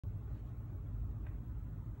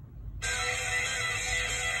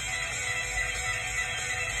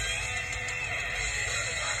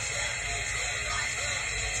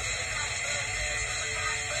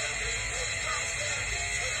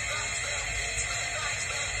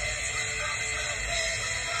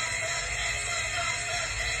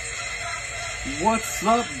What's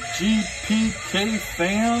up, GPK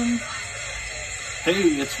fam?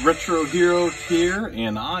 Hey, it's Retro Hero here,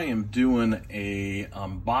 and I am doing a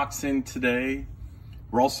unboxing today.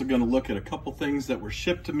 We're also going to look at a couple things that were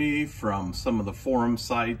shipped to me from some of the forum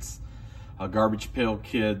sites, Garbage Pail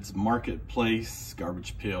Kids Marketplace,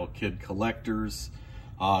 Garbage Pail Kid Collectors.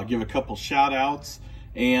 Give a couple shout outs,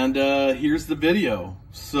 and here's the video.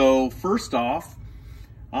 So first off,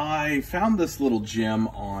 I found this little gem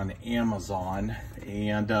on Amazon,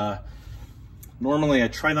 and normally I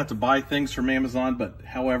try not to buy things from Amazon, but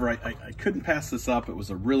however, I couldn't pass this up. It was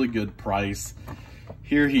a really good price.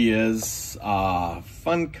 Here he is,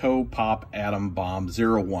 Funko Pop Atom Bomb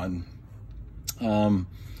 01. I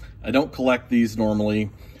don't collect these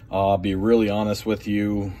normally. I'll be really honest with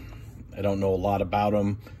you. I don't know a lot about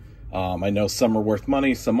them. I know some are worth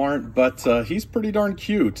money, some aren't, but he's pretty darn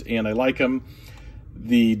cute, and I like him.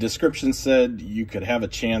 The description said you could have a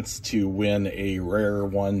chance to win a rare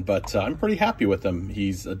one, but I'm pretty happy with him.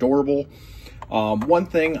 He's adorable. One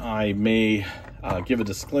thing I may give a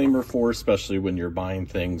disclaimer for, especially when you're buying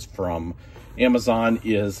things from Amazon,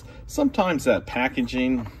 is sometimes that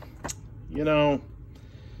packaging, you know,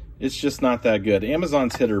 it's just not that good.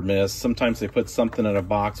 Amazon's hit or miss. Sometimes they put something in a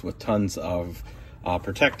box with tons of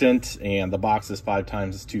protectant, and the box is 5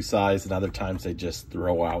 times its size, and other times they just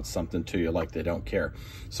throw out something to you like they don't care.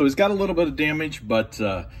 So he's got a little bit of damage, but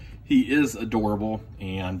he is adorable,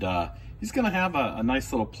 and he's gonna have a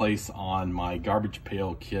nice little place on my Garbage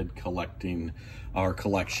Pail Kid collection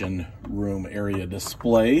room area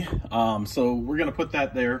display. So we're gonna put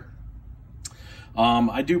that there.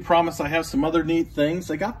 I do promise I have some other neat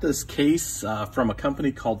things. I got this case from a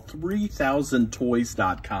company called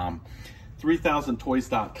 3000toys.com.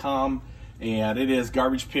 3000toys.com, and it is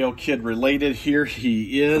Garbage Pail Kid related. Here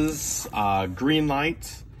he is,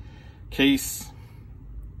 GreenLight case,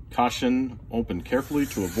 caution, open carefully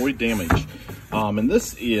to avoid damage. And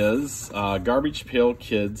this is Garbage Pail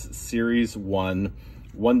Kids Series 1,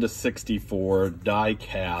 1/64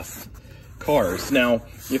 die-cast cars. Now,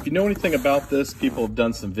 if you know anything about this, people have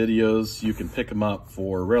done some videos. You can pick them up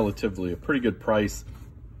for relatively a pretty good price.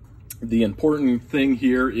 The important thing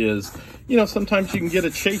here is, you know, sometimes you can get a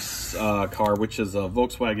chase car, which is a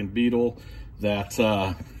Volkswagen Beetle that,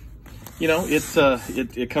 you know,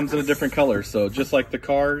 it comes in a different color. So just like the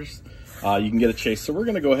cars, you can get a chase. So we're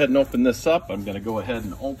going to go ahead and open this up. I'm going to go ahead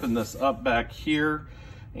and open this up back here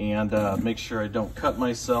and make sure I don't cut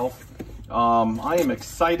myself. I am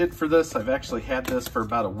excited for this. I've actually had this for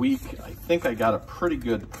about a week. I think I got a pretty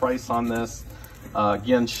good price on this.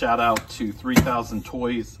 Again, shout out to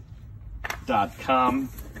 3000toys.com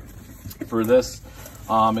for this.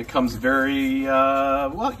 It comes very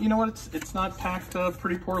well, you know what, it's not packed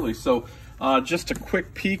pretty poorly. So just a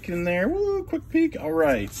quick peek in there. Woo, quick peek. All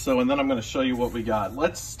right, so and then I'm going to show you what we got.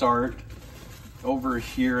 Let's start over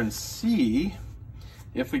here and see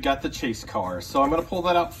if we got the chase car. So I'm going to pull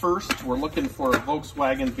that out first. We're looking for a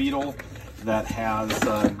Volkswagen Beetle that has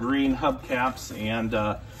green hubcaps, and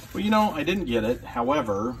well, you know, I didn't get it.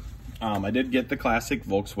 However, I did get the classic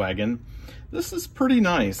Volkswagen. This is pretty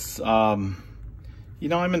nice. You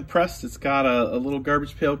know, I'm impressed. It's got a little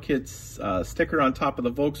Garbage Pail Kids sticker on top of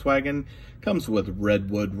the Volkswagen. Comes with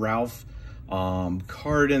Redwood Ralph.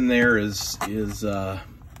 Card in there is you know,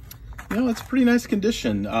 it's pretty nice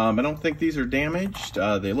condition. I don't think these are damaged.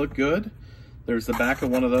 They look good. There's the back of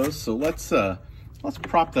one of those. So let's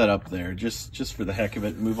prop that up there just for the heck of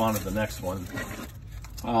it and move on to the next one.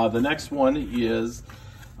 The next one is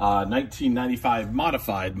 1995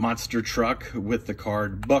 modified monster truck with the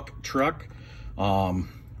card Buck Truck.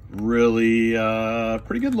 Really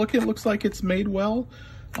pretty good looking. It looks like it's made well.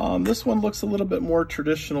 This one looks a little bit more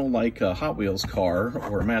traditional, like a Hot Wheels car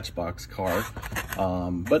or a Matchbox car,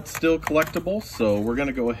 but still collectible. So we're going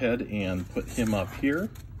to go ahead and put him up here.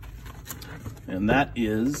 And that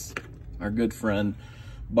is our good friend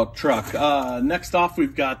Buck Truck. Next off,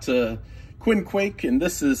 we've got Quinn Quake, and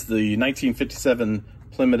this is the 1957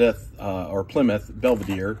 Plymouth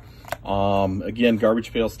Belvedere. Again,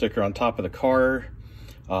 Garbage Pail sticker on top of the car.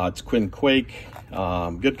 It's Quinn Quake,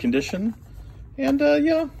 good condition, and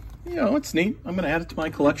yeah, you know, it's neat. I'm gonna add it to my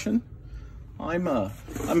collection.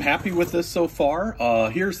 I'm happy with this so far.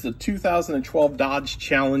 Here's the 2012 Dodge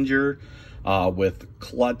Challenger with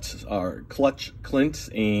clutch Clint,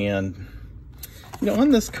 and you know,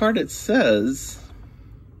 on this card it says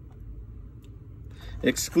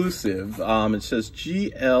exclusive. It says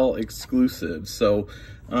GL exclusive. So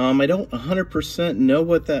I don't 100% know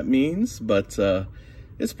what that means, but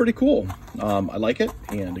it's pretty cool. I like it.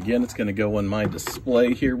 And again, it's going to go on my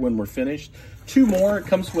display here when we're finished. 2 more. It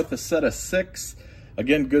comes with a set of 6.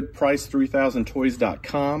 Again, good price,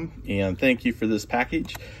 3000toys.com. And thank you for this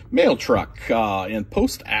package. Mail truck and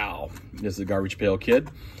Post Owl is the Garbage Pail Kid.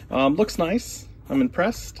 Looks nice. I'm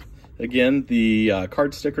impressed. Again, the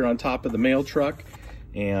card sticker on top of the mail truck,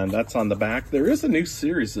 and that's on the back. There is a new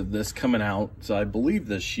series of this coming out, I believe,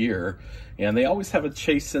 this year, and they always have a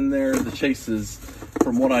chase in there. The chase is,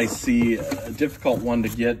 from what I see, a difficult one to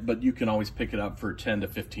get, but you can always pick it up for 10 to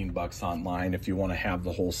 15 bucks online if you want to have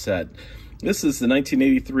the whole set. This is the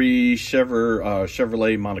 1983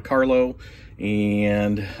 Chevrolet Monte Carlo,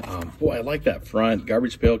 and boy, I like that front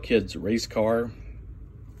Garbage Pail Kids race car.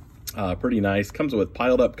 Pretty nice. Comes with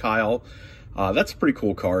Piled Up Kyle. That's a pretty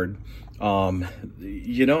cool card.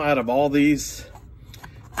 You know, out of all these,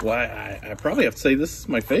 well, I probably have to say this is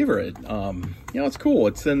my favorite. You know, it's cool.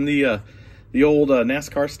 It's in the old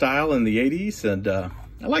NASCAR style in the 80s, and I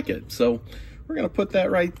like it. So we're going to put that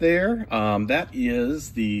right there. That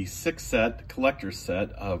is the 6-set collector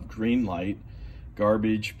set of GreenLight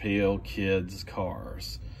Garbage Pail Kids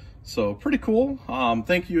cars. So pretty cool.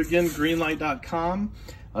 Thank you again, GreenLight.com.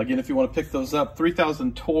 Again, if you want to pick those up,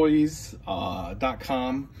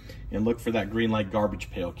 3000toys.com, and look for that GreenLight Garbage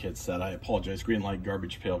Pail Kid set. I apologize, GreenLight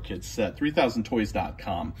Garbage Pail Kid set,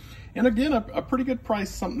 3000toys.com. And again, a pretty good price,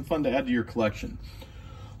 something fun to add to your collection.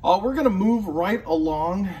 We're going to move right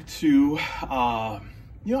along to, you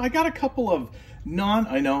know, I got a couple of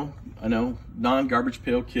non-Garbage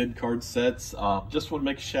Pail Kid card sets. Just want to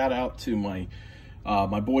make a shout out to my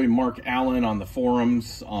boy Mark Allen on the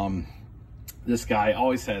forums. This guy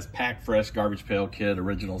always has Pack Fresh Garbage Pail Kid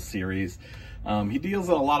original series. He deals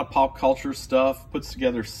in a lot of pop culture stuff, puts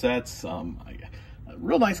together sets.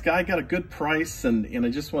 Real nice guy, got a good price, and I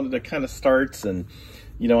just wanted to kind of start. And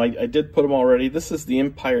you know, I did put them already. This is the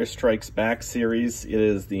Empire Strikes Back series. It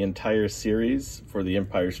is the entire series for the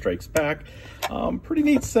Empire Strikes Back. Pretty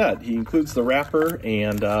neat set. He includes the wrapper,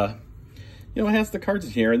 and you know, it has the cards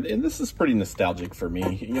in here, and this is pretty nostalgic for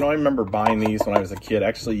me. You know, I remember buying these when I was a kid.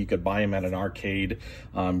 Actually, you could buy them at an arcade.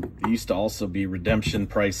 There used to also be redemption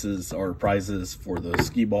prices or prizes for the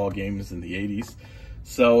skee-ball games in the 80s.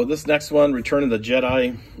 So this next one, Return of the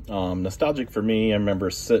Jedi, nostalgic for me. I remember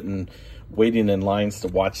sitting, waiting in lines to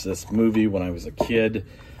watch this movie when I was a kid.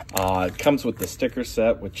 It comes with the sticker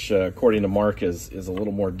set, which according to Mark is a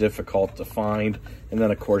little more difficult to find. And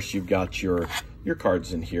then, of course, you've got your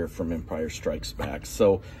cards in here from Empire Strikes Back.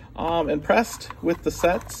 So impressed with the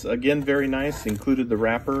sets. Again, very nice. Included the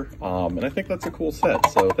wrapper, and I think that's a cool set.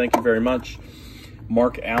 So thank you very much,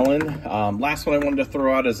 Mark Allen. Last one I wanted to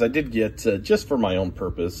throw out is I did get, just for my own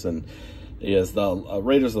purpose, and is the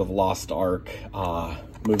Raiders of the Lost Ark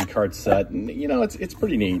movie card set. And you know, it's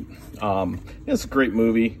pretty neat. It's a great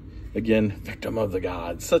movie. Again, Victim of the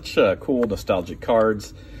Gods. Such cool nostalgic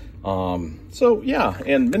cards. So yeah,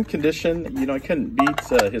 and mint condition, you know, I couldn't beat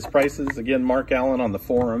his prices. Again, Mark Allen on the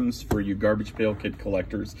forums for you Garbage Pail Kid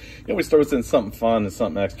collectors. He always throws in something fun and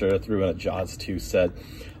something extra. Threw in a Jaws 2 set.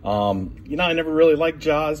 You know, I never really liked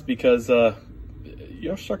Jaws because, you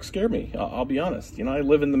know, sharks scare me. I'll be honest. You know, I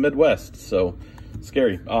live in the Midwest, so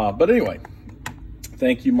scary. But anyway,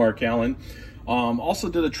 thank you, Mark Allen. Also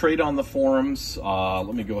did a trade on the forums.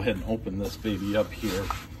 Let me go ahead and open this baby up here.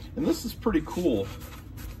 And this is pretty cool.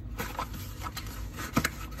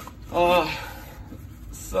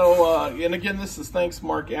 And again, this is thanks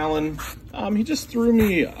Mark Allen. He just threw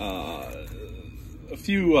me a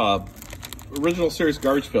few original series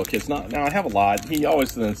Garbage Pail Kids. Now I have a lot. He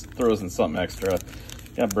always throws in something extra.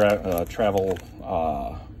 Yeah, travel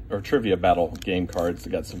or trivia battle game cards.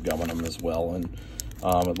 They got some gum on them as well, and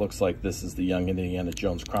it looks like this is the Young Indiana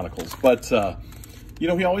Jones Chronicles. But you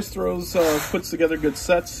know, he always throws, puts together good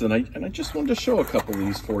sets, and I just wanted to show a couple of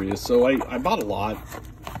these for you. So I bought a lot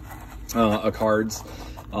of cards.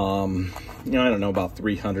 You know, I don't know, about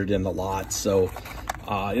 300 in the lot. So,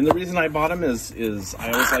 and the reason I bought them is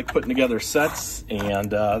I always like putting together sets, and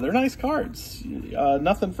they're nice cards.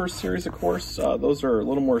 Nothing first series, of course. Those are a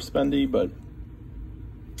little more spendy, but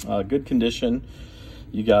good condition.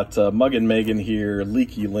 You got Mug and Megan here,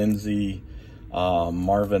 Leaky Lindsay,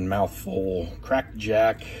 Marvin Mouthful, Cracked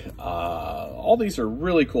Jack. All these are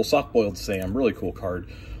really cool. Soft Boiled Sam, really cool card.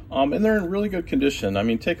 And they're in really good condition. I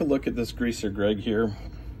mean, take a look at this Greaser Greg here.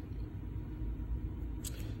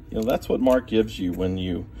 You know, that's what Mark gives you when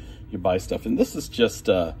you buy stuff. And this is just,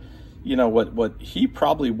 you know, what he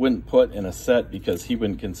probably wouldn't put in a set because he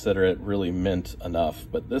wouldn't consider it really mint enough.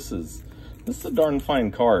 But this is a darn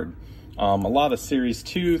fine card. A lot of series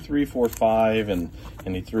 2, 3, 4, 5, and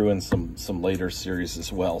he threw in some later series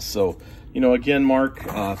as well. So, you know, again, Mark,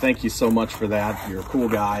 thank you so much for that. You're a cool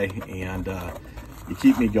guy, and you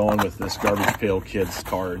keep me going with this Garbage Pail Kids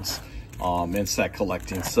cards. and set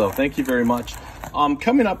collecting. So thank you very much.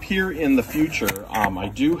 Coming up here in the future, I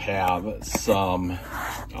do have some,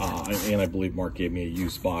 and I believe Mark gave me a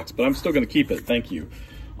used box, but I'm still going to keep it. Thank you.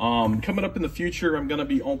 Coming up in the future, I'm going to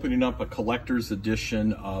be opening up a collector's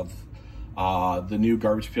edition of the new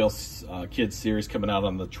Garbage Pail Kids series coming out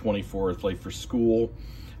on the 24th, late for school.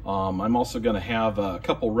 I'm also going to have a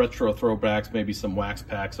couple retro throwbacks, maybe some wax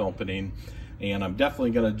packs opening, and I'm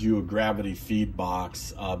definitely going to do a gravity feed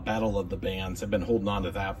box, Battle of the Bands. I've been holding on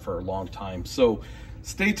to that for a long time. So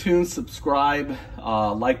stay tuned, subscribe,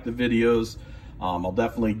 like the videos. I'll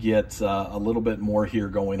definitely get a little bit more here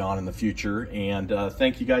going on in the future. And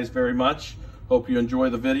thank you guys very much. Hope you enjoy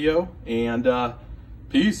the video, and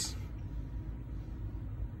peace.